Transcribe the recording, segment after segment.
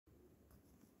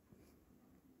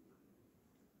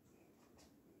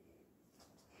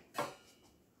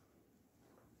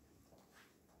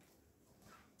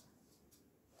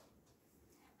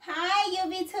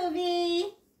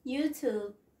hubby,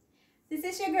 YouTube. This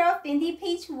is your girl Fendi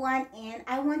Peach One, and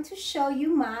I want to show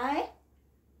you my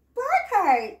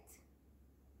Barcart.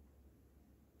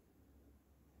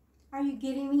 Are you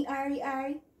getting me, Ari?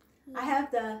 Yeah. I have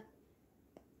the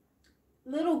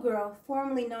little girl,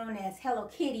 formerly known as Hello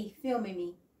Kitty, filming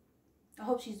me. I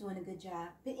hope she's doing a good job.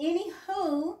 But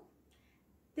anywho,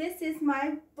 this is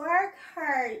my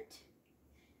Barcart.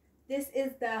 This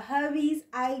is the hubby's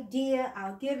idea.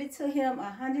 I'll give it to him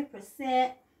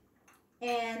 100%.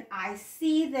 And I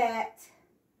see that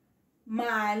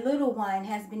my little one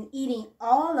has been eating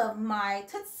all of my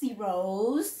Tootsie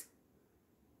Rolls.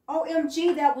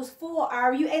 OMG, that was full,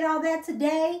 Ari. You ate all that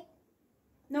today?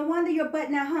 No wonder your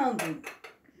butt not hungry.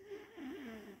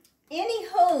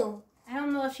 Anywho, I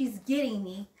don't know if she's getting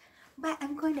me, but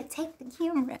I'm going to take the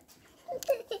camera.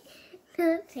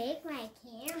 Don't take my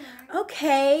camera.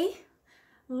 Okay,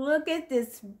 look at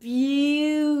this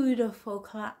beautiful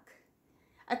clock.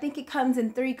 I think it comes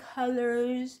in 3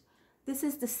 colors. This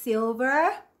is the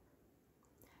silver.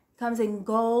 It comes in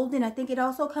gold, and I think it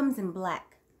also comes in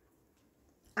black.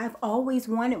 I've always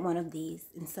wanted one of these,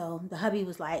 and so the hubby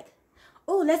was like,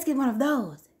 oh, let's get one of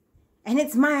those. And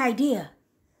it's my idea.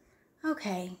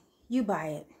 Okay, you buy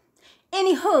it.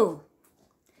 Anywho,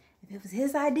 if it was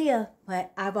his idea,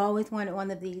 but I've always wanted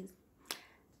one of these,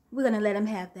 we're going to let him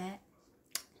have that.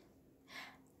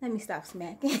 Let me stop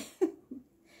smacking.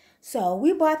 So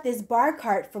we bought this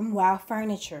Barcart from Wow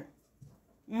Furniture.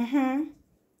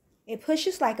 It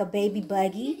pushes like a baby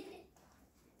buggy.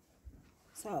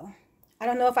 So I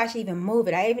don't know if I should even move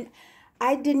it.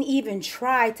 I didn't even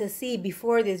try to see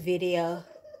before this video.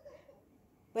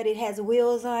 But it has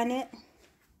wheels on it.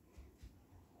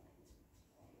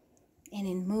 And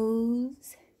it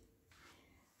moves.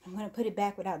 I'm going to put it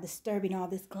back without disturbing all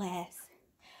this glass.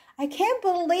 I can't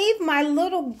believe my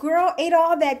little girl ate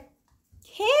all that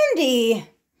candy.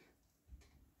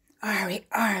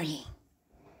 Ari.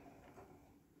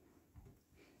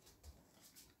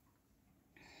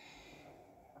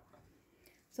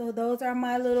 So those are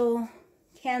my little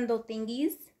candle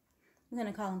thingies. I'm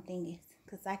going to call them thingies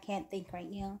because I can't think right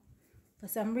now. For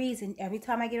some reason, every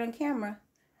time I get on camera,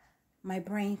 my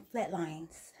brain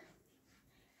flatlines.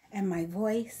 And my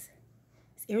voice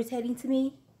is irritating to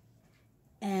me.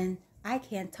 And I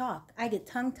can't talk. I get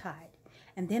tongue-tied.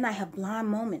 And then I have blind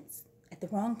moments at the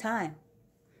wrong time.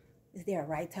 Is there a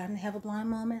right time to have a blind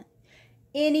moment?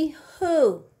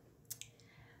 Anywho,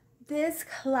 this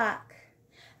clock.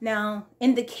 Now,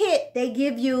 in the kit, they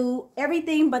give you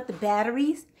everything but the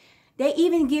batteries. They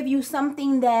even give you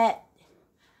something that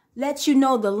lets you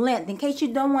know the length. In case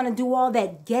you don't want to do all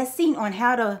that guessing on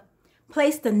how to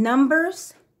place the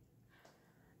numbers.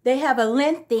 They have a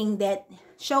length thing that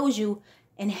shows you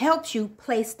and helps you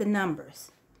place the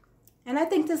numbers. And I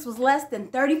think this was less than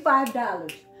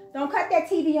 $35. Don't cut that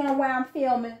TV on while I'm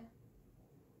filming.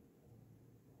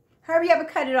 Hurry up and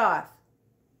cut it off.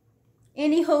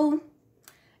 Anywho,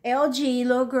 LG,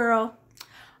 little girl,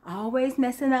 always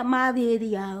messing up my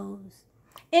videos.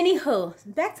 Anywho,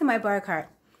 back to my Barcart.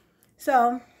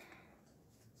 So,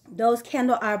 those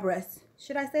candle armrests.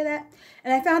 Should I say that?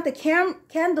 And I found the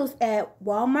candles at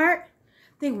Walmart.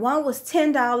 I think one was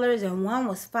 $10 and one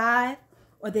was $5.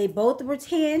 Or they both were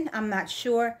 10. I'm not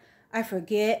sure. I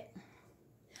forget.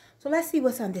 So let's see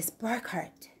what's on this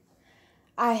Barcart.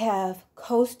 I have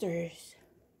coasters.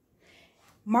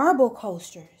 Marble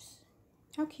coasters.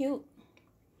 How cute.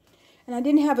 And I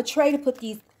didn't have a tray to put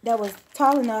these that was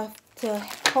tall enough to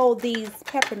hold these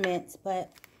peppermints.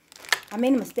 But I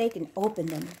made a mistake and opened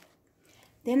them.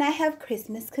 Then I have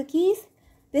Christmas cookies.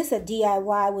 This is a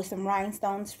DIY with some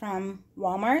rhinestones from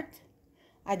Walmart.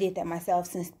 I did that myself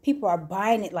since people are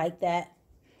buying it like that.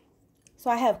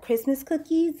 So I have Christmas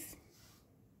cookies.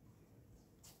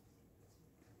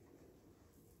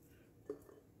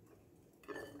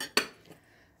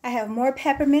 I have more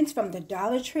peppermints from the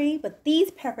Dollar Tree, but these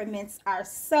peppermints are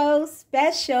so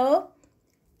special.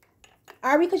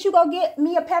 Ari, could you go get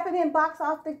me a peppermint box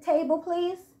off the table,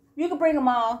 please? You can bring them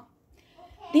all.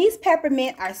 Okay. These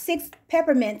peppermints are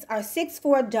 $6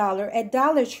 for $1 at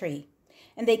Dollar Tree.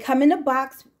 And they come in a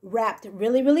box wrapped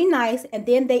really, really nice. And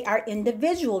then they are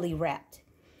individually wrapped.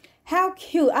 How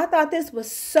cute. I thought this was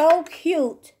so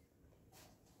cute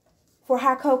for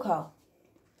hot cocoa.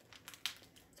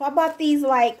 So I bought these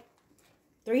like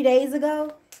 3 days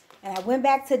ago. And I went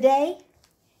back today.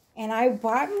 And I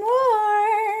bought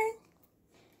more.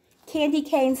 Candy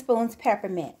cane spoons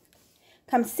peppermint.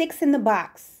 Comes 6 in the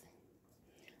box.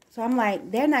 So I'm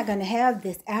like, they're not going to have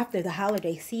this after the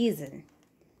holiday season.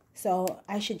 So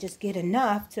I should just get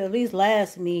enough to at least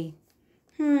last me.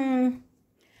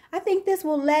 I think this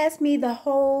will last me the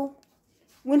whole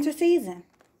winter season.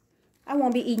 I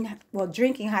won't be eating, well,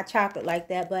 drinking hot chocolate like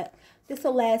that, but this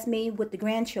will last me with the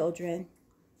grandchildren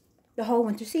the whole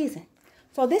winter season.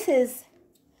 So this is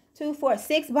 2, 4,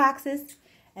 6 boxes,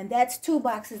 and that's 2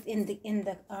 boxes in the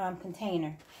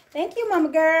container. Thank you, Mama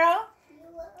Girl.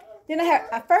 Then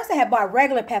at first I had bought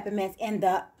regular peppermints and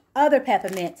the other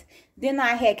peppermints. Then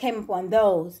I had came up on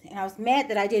those, and I was mad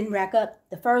that I didn't rack up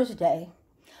the first day.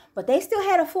 But they still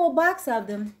had a full box of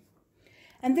them.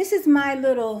 And this is my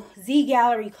little Z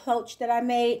Gallery cloche that I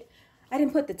made. I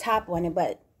didn't put the top on it,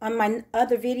 but on my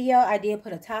other video, I did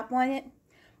put a top on it.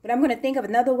 But I'm going to think of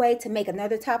another way to make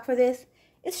another top for this.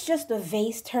 It's just a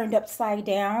vase turned upside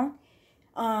down.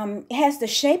 It has the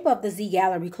shape of the Z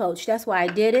Gallery cloche. That's why I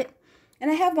did it. And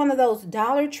I have one of those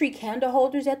Dollar Tree candle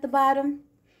holders at the bottom.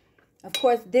 Of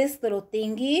course, this little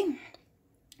thingy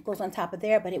goes on top of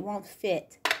there, but it won't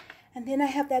fit. And then I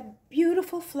have that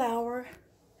beautiful flower.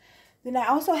 Then I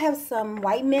also have some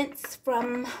white mints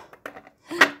from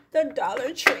the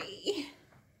Dollar Tree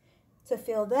to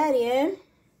fill that in.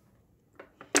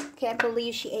 Can't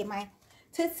believe she ate my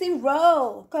Tootsie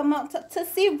Roll. Come on,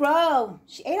 Tootsie Roll.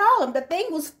 She ate all of them. The thing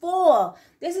was full.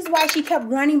 This is why she kept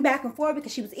running back and forth,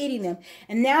 because she was eating them.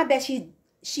 And now I bet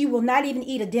she will not even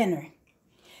eat a dinner.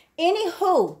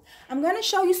 Anywho, I'm going to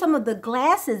show you some of the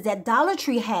glasses that Dollar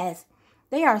Tree has.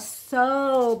 They are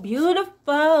so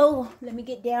beautiful. Let me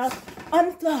get down on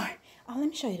the floor. Oh, let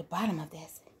me show you the bottom of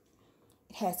this.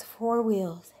 It has 4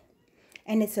 wheels.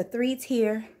 And it's a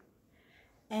 3-tier.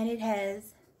 And it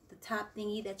has the top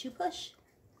thingy that you push.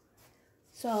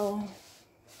 So,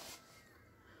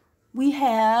 we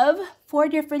have 4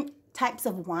 different types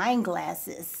of wine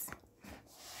glasses.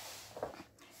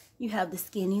 You have the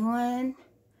skinny one,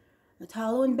 the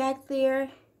tall one back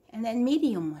there, and that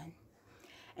medium one.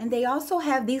 And they also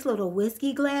have these little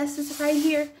whiskey glasses right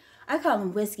here. I call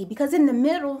them whiskey because in the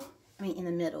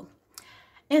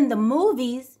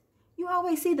movies, you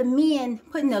always see the men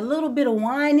putting a little bit of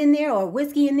wine in there or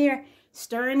whiskey in there,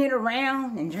 stirring it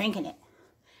around and drinking it.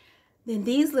 Then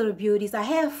these little beauties, I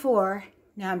have 4.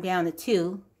 Now I'm down to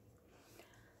 2.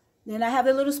 Then I have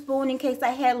a little spoon in case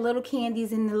I had little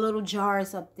candies in the little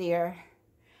jars up there.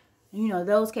 You know,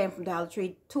 those came from Dollar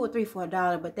Tree, 2 or 3 for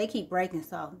 $1, but they keep breaking,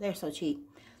 so they're so cheap.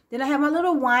 Then I have my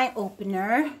little wine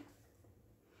opener.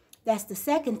 That's the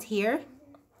 2nd tier.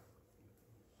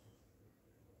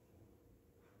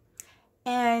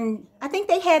 And I think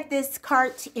they had this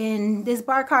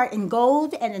Barcart in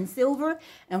gold and in silver,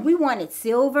 and we wanted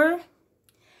silver.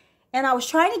 And I was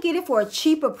trying to get it for a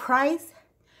cheaper price.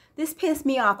 This pissed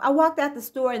me off. I walked out the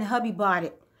store and hubby bought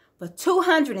it for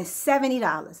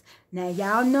 $270. Now,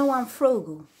 y'all know I'm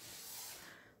frugal,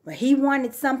 but he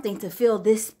wanted something to fill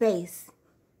this space.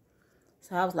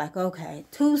 So I was like, okay,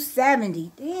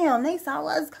 $270. Damn, they saw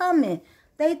us coming.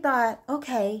 They thought,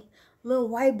 okay, little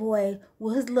white boy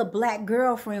with his little black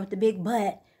girlfriend with the big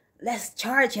butt, let's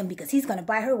charge him because he's going to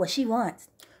buy her what she wants.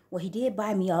 Well, he did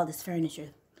buy me all this furniture,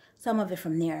 some of it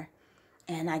from there.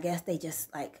 And I guess they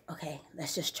just like, okay,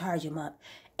 let's just charge him up.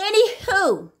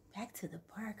 Anywho, back to the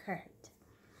Barcart.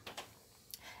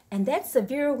 And that's a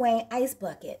Vera Wang ice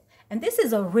bucket. And this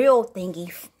is a real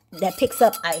thingy that picks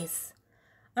up ice.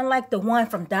 Unlike the one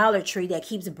from Dollar Tree that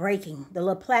keeps breaking. The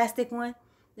little plastic one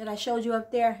that I showed you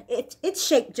up there. It's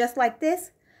shaped just like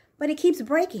this, but it keeps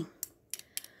breaking.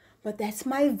 But that's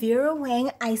my Vera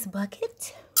Wang ice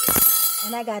bucket.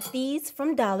 And I got these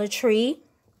from Dollar Tree.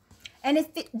 And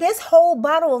this whole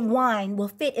bottle of wine will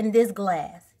fit in this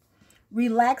glass.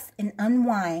 Relax and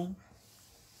unwind.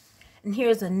 And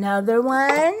here's another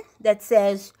one that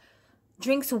says,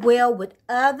 drinks well with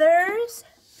others.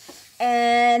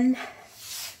 And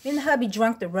then the hubby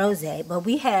drunk the rosé. But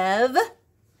we have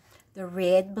the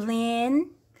red blend,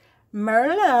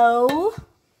 Merlot,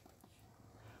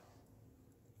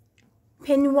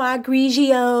 Pinot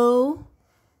Grigio,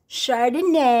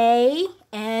 Chardonnay,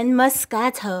 and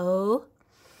Moscato.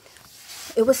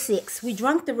 It was 6. We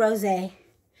drunk the rosé.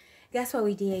 Guess what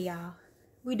we did, y'all?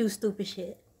 We do stupid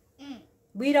shit.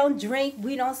 We don't drink,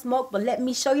 we don't smoke, but let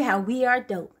me show you how we are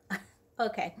dope.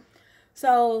 Okay.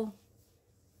 So,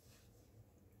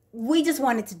 we just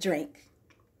wanted to drink.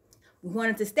 We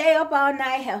wanted to stay up all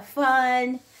night, have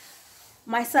fun.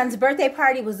 My son's birthday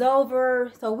party was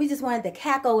over, so we just wanted to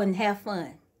cackle and have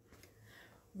fun.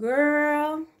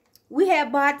 Girl, we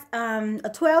had bought a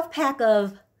 12-pack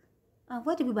of,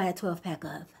 what did we buy a 12-pack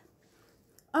of?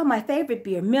 Oh, my favorite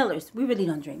beer, Miller's. We really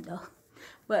don't drink, though.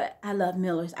 But I love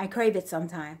Miller's. I crave it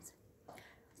sometimes.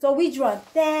 So we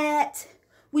drank that.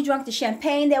 We drank the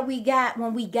champagne that we got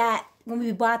when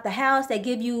we bought the house. They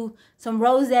give you some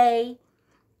rosé.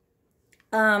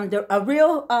 a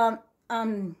real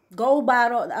gold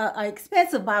bottle, an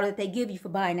expensive bottle that they give you for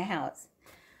buying a house.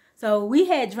 So we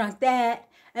had drunk that,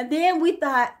 and then we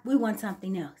thought we want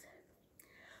something else.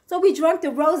 So we drank the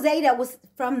rosé that was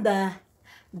from the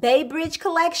Bay Bridge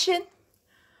collection.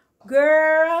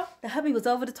 Girl, the hubby was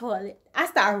over the toilet. I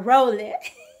started rolling.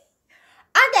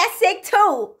 I got sick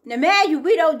too. Now, man,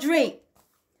 we don't drink.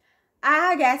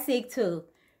 I got sick too.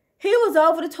 He was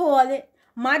over the toilet.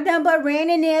 My dumb butt ran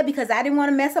in there because I didn't want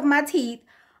to mess up my teeth.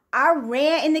 I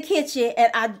ran in the kitchen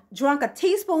and I drank a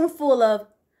teaspoonful of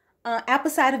apple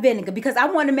cider vinegar because I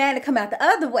wanted man to come out the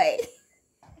other way.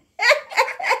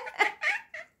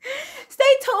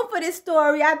 Stay tuned for this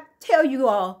story. I tell you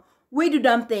all, we do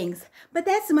dumb things. But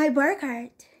that's my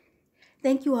Barcart.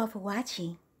 Thank you all for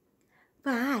watching.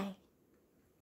 Bye.